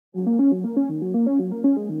And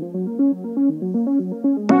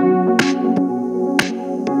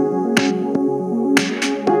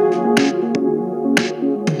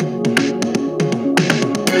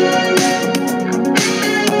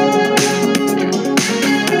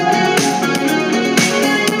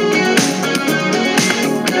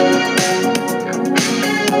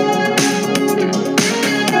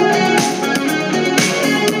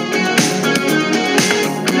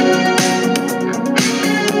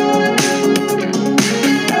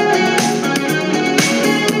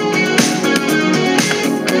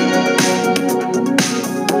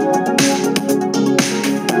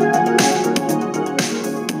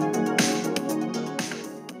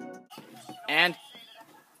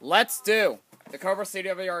let's do the Cobra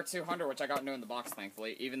CWR-200, which I got new in the box,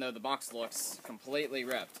 thankfully, even though the box looks completely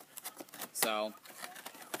ripped. So,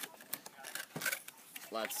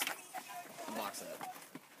 let's unbox it.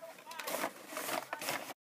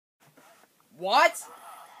 What?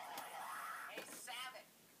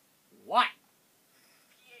 What?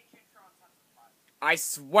 I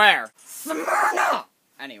swear. Smyrna!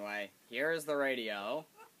 Anyway, here is the radio.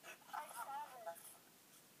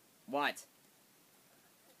 What?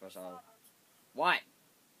 Special. What?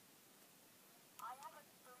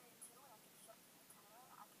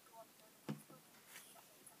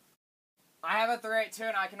 I have a 382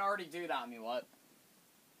 and I can already do that, I mean, what?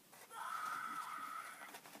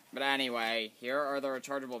 But anyway, here are the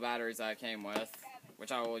rechargeable batteries that I came with,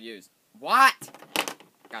 which I will use. What?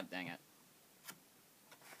 God dang it.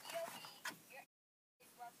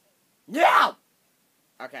 Yeah!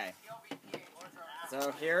 Okay.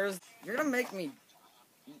 So here's... You're gonna make me...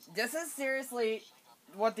 This is seriously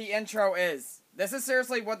what the intro is. This is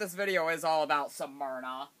seriously what this video is all about,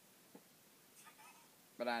 Smyrna.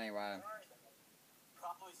 But anyway.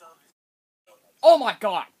 Oh my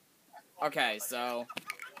god! Okay, so...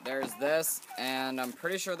 There's this, and I'm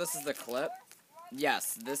pretty sure this is the clip.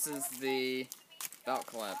 Yes, this is the belt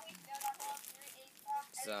clip.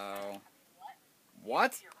 So...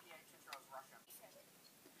 What?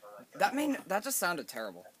 That just sounded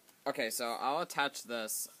terrible. Okay, so I'll attach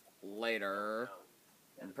this later.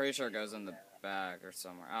 I'm pretty sure it goes in the bag or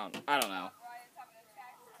somewhere. I don't know.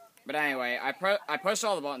 But anyway, I pushed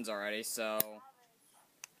all the buttons already, so...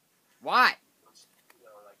 What?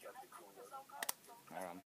 Hold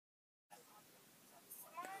on.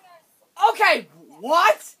 Okay,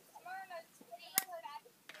 what?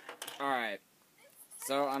 Alright.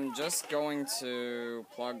 So I'm just going to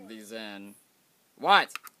plug these in.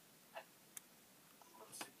 What?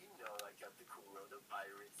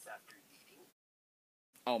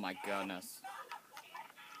 Oh my goodness.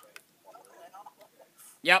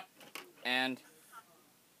 Yep. And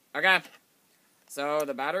okay. So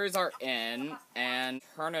the batteries are in, and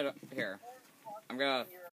turn it here. I'm gonna...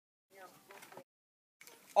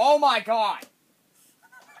 Oh my god!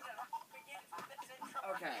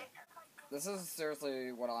 Okay. This is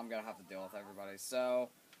seriously what I'm gonna have to deal with, everybody. So,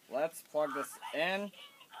 let's plug this in.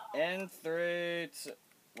 In 3, 2...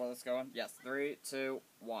 Well, let's go in. Yes, 3, 2,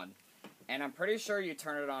 1. And I'm pretty sure you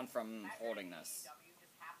turn it on from holding this.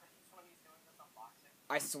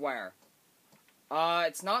 I swear.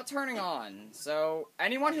 It's not turning on. So,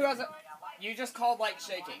 anyone who has a... You just called, like,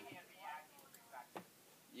 shaking.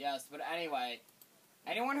 Yes, but anyway...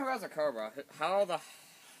 Anyone who has a Cobra, how the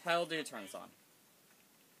hell do you turn this on?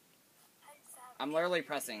 I'm literally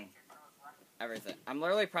pressing everything. I'm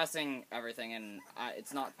literally pressing everything, and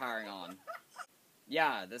it's not powering on.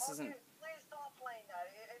 Yeah, this isn't... Please stop playing that.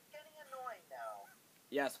 It's getting annoying now.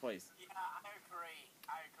 Yes, please. Yeah,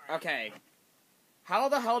 I agree. Okay. How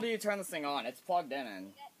the hell do you turn this thing on? It's plugged in,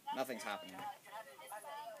 and nothing's happening.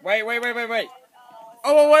 Wait.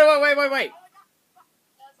 Oh, wait.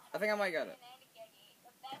 I think I might get it.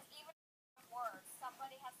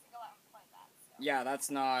 Yeah, that's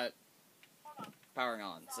not powering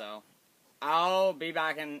on, so I'll be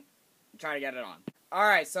back and try to get it on.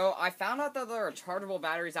 Alright, so I found out that the rechargeable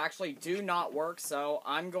batteries actually do not work, so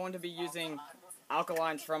I'm going to be using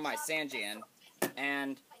alkalines from my Sanjian,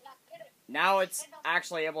 and now it's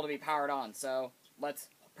actually able to be powered on, so let's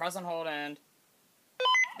press and hold, and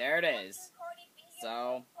there it is.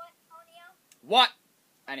 So, what?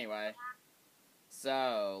 Anyway,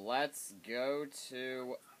 so let's go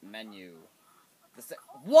to menu.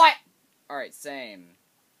 What? Alright, same.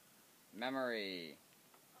 Memory.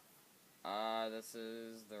 This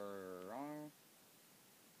is the wrong...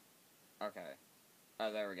 Okay.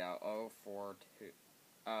 There we go. 042.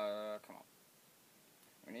 Come on.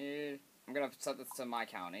 I'm gonna set this to my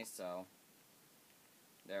county, so...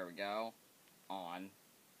 There we go. On.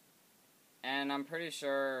 And I'm pretty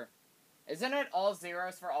sure... Isn't it all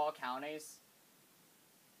zeros for all counties?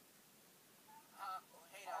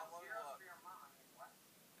 Hey, now, let me look.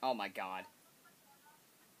 Oh my god.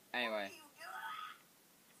 Anyway.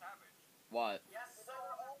 What? Yes, so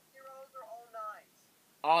all zeros or all nines?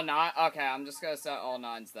 All nine? Okay, I'm just gonna set all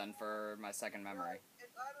nines then for my second memory.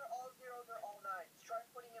 It's either all zeros or all nines. Try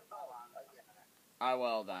putting in both. I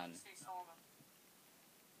will then.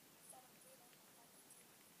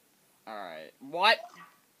 Alright. What?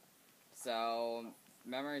 So,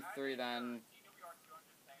 memory 3 then.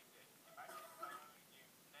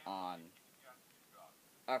 On.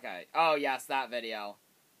 Okay. Oh, yes, that video.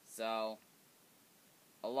 So,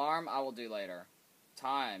 alarm I will do later.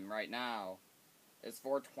 Time right now is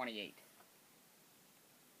 4:28.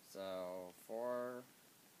 So, 4...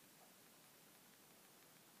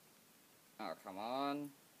 Oh, come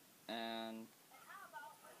on. And...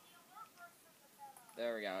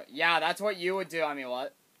 There we go. Yeah, that's what you would do. I mean,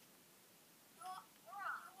 what?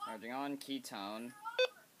 Charging on, ketone.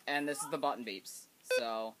 And this is the button beeps.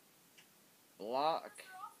 So, block.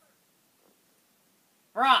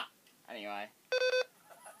 Bruh! Anyway.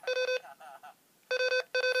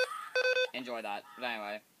 Enjoy that. But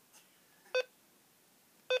anyway.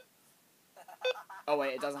 Oh,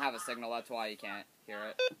 wait, it doesn't have a signal. That's why you can't hear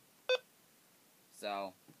it.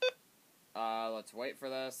 So, let's wait for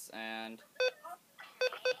this, and...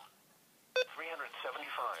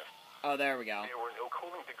 375. Oh, there we go. There were no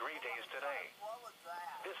cooling degree days today.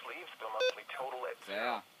 This leaves the monthly total at So, 0.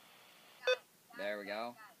 yeah. There we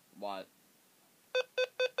go. What?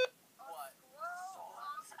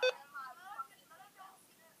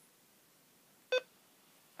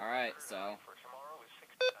 Alright, so... For tomorrow is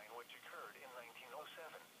 69, which occurred in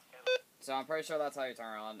 1907. And So I'm pretty sure that's how you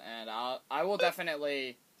turn it on, and I will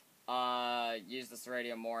definitely, use this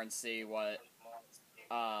radio more and see what,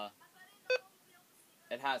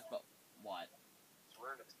 it has, but, what?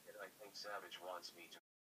 Swear to it, I think Savage wants me to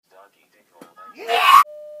donkey dick all night.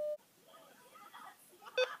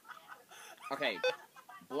 Okay,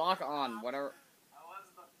 block on, whatever.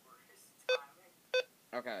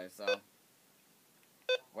 Okay, so,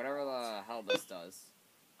 whatever the hell this does.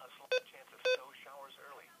 a slight chance of snow showers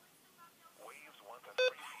early. Waves 1 to 3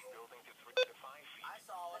 feet building to 3 to 5 feet. I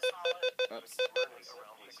saw it. Oops.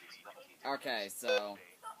 Around 6 feet. Okay, so,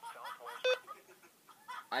 Southwest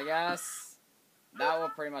I guess that will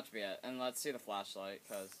pretty much be it. And let's see the flashlight,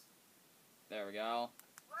 because, there we go.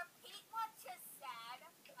 Repeat what you said.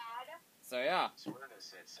 So, yeah. Swear to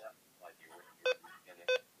said something like you were in it.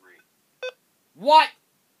 What?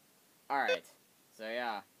 Alright, so,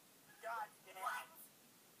 yeah. God damn.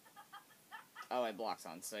 Oh, it blocks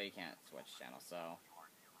on, so you can't switch channels, so... No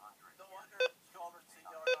wonder Cobra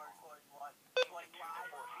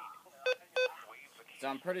CWR-200 So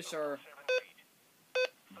I'm pretty sure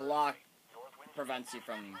block prevents you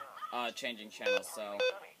from changing channels, so...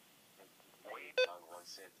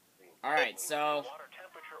 Alright, so... water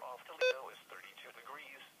temperature off Toledo is 32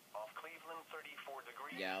 degrees. Off Cleveland, 34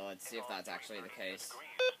 degrees. Yeah, let's see if that's actually the case.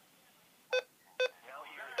 Now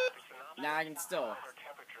here is the synopsis. Now I can still... Water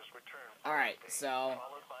temperatures return Alright, Thursday, so...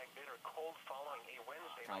 followed by bitter cold following a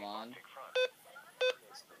Wednesday Come night on. Arctic front.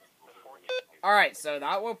 The forecast Alright, so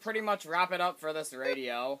that will pretty much wrap it up for this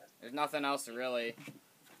radio. There's nothing else really.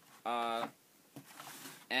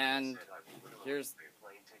 And here's...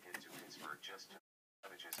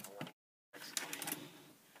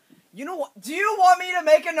 You know what? Do you want me to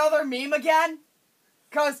make another meme again?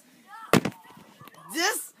 Cause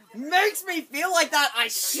this makes me feel like that I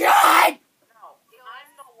should! I'm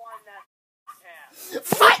the one that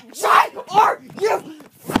What should are you?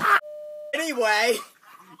 Anyway,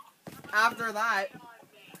 after that,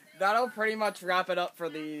 that'll pretty much wrap it up for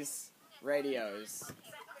these radios.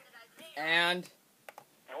 And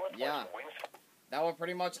yeah, that will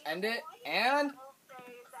pretty much end it. And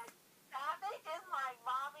Savage is my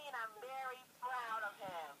mommy, and I'm very proud of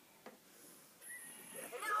him.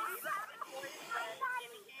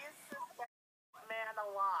 man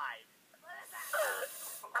alive.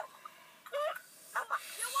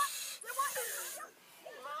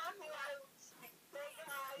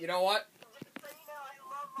 you know what?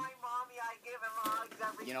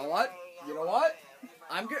 You know what? You know what?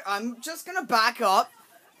 I'm just gonna back up.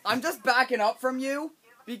 I'm just backing up from you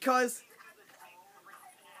because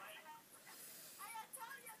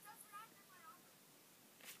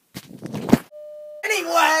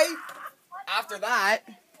anyway, after that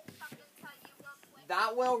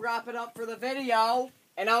will wrap it up for the video.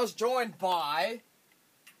 And I was joined by...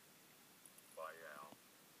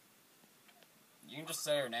 You can just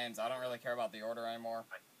say your names. I don't really care about the order anymore.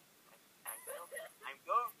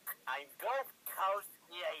 I'm Ghost Coast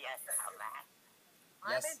EAS Outback.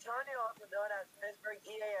 Yes. I'm Antonio, also known as Pittsburgh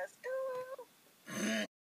EAS.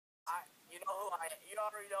 You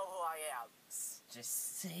already know who I am.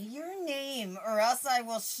 Just say your name, or else I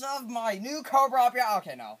will shove my new Cobra up your.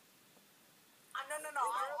 Okay, no. No.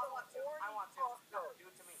 I want to. No, do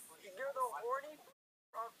it to me, please. You're the horny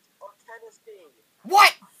of Tennessee.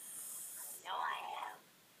 What? No, I am.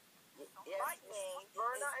 Yes, my name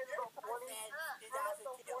Verna is the horny. Verna's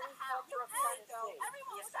the horny fucker of Tennessee.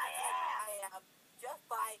 Yes, I am. Just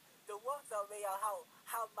by the looks of me,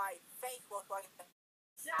 how my face looks like.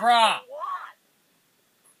 Bruh. What?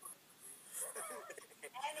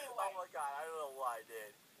 Anyway. Oh my god, I don't know what I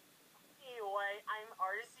did. Anyway, I'm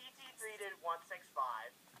RCT3-165.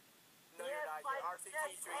 No, you're not. You're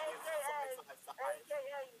RCT3-165.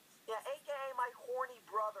 AKA my horny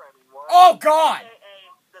brother. I mean, what? Oh God.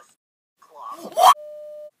 AKA the club. What?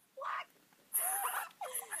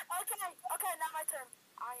 Okay, now my turn.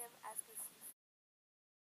 I am SPC.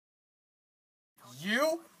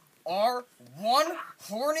 You are one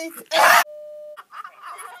horny.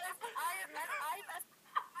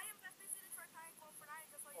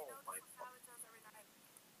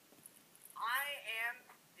 I am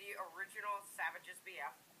the original Savage's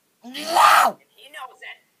BF. No. And he knows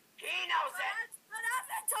it. He knows it. But that's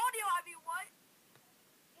Antonio, I mean, what?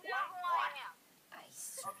 You know who I am.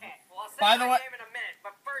 Okay, well, I'll say By the my way- name in a minute,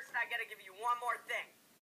 but first I gotta give you one more thing.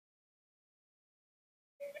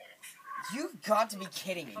 You've got to be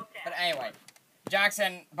kidding me. Okay. But anyway,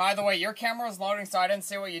 Jackson. By the way, your camera was loading, so I didn't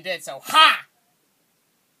see what you did. So ha.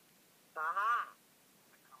 Aha.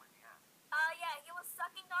 Yeah, he was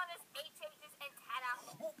sucking on his HH's antenna.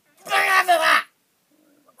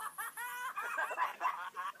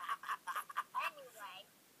 Anyway,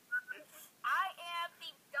 I am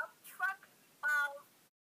the dump truck of...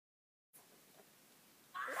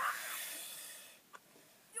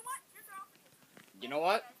 You know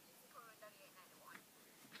what?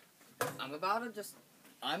 I'm about to just.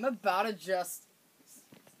 I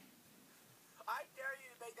dare you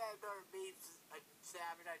to make that another meme,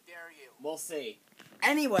 Savage. I dare you. We'll see.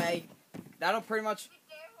 Anyway, that'll pretty much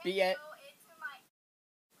be it.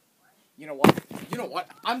 You know what? You know what?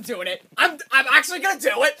 I'm doing it. I'm actually gonna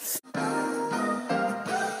do it.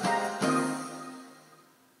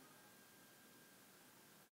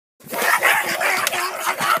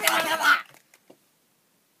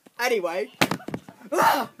 Anyway.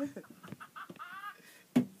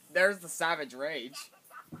 There's the savage rage.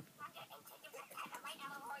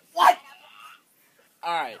 What?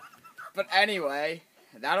 Alright. But anyway,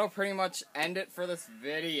 that'll pretty much end it for this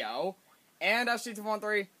video. And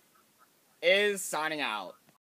SG213 is signing out.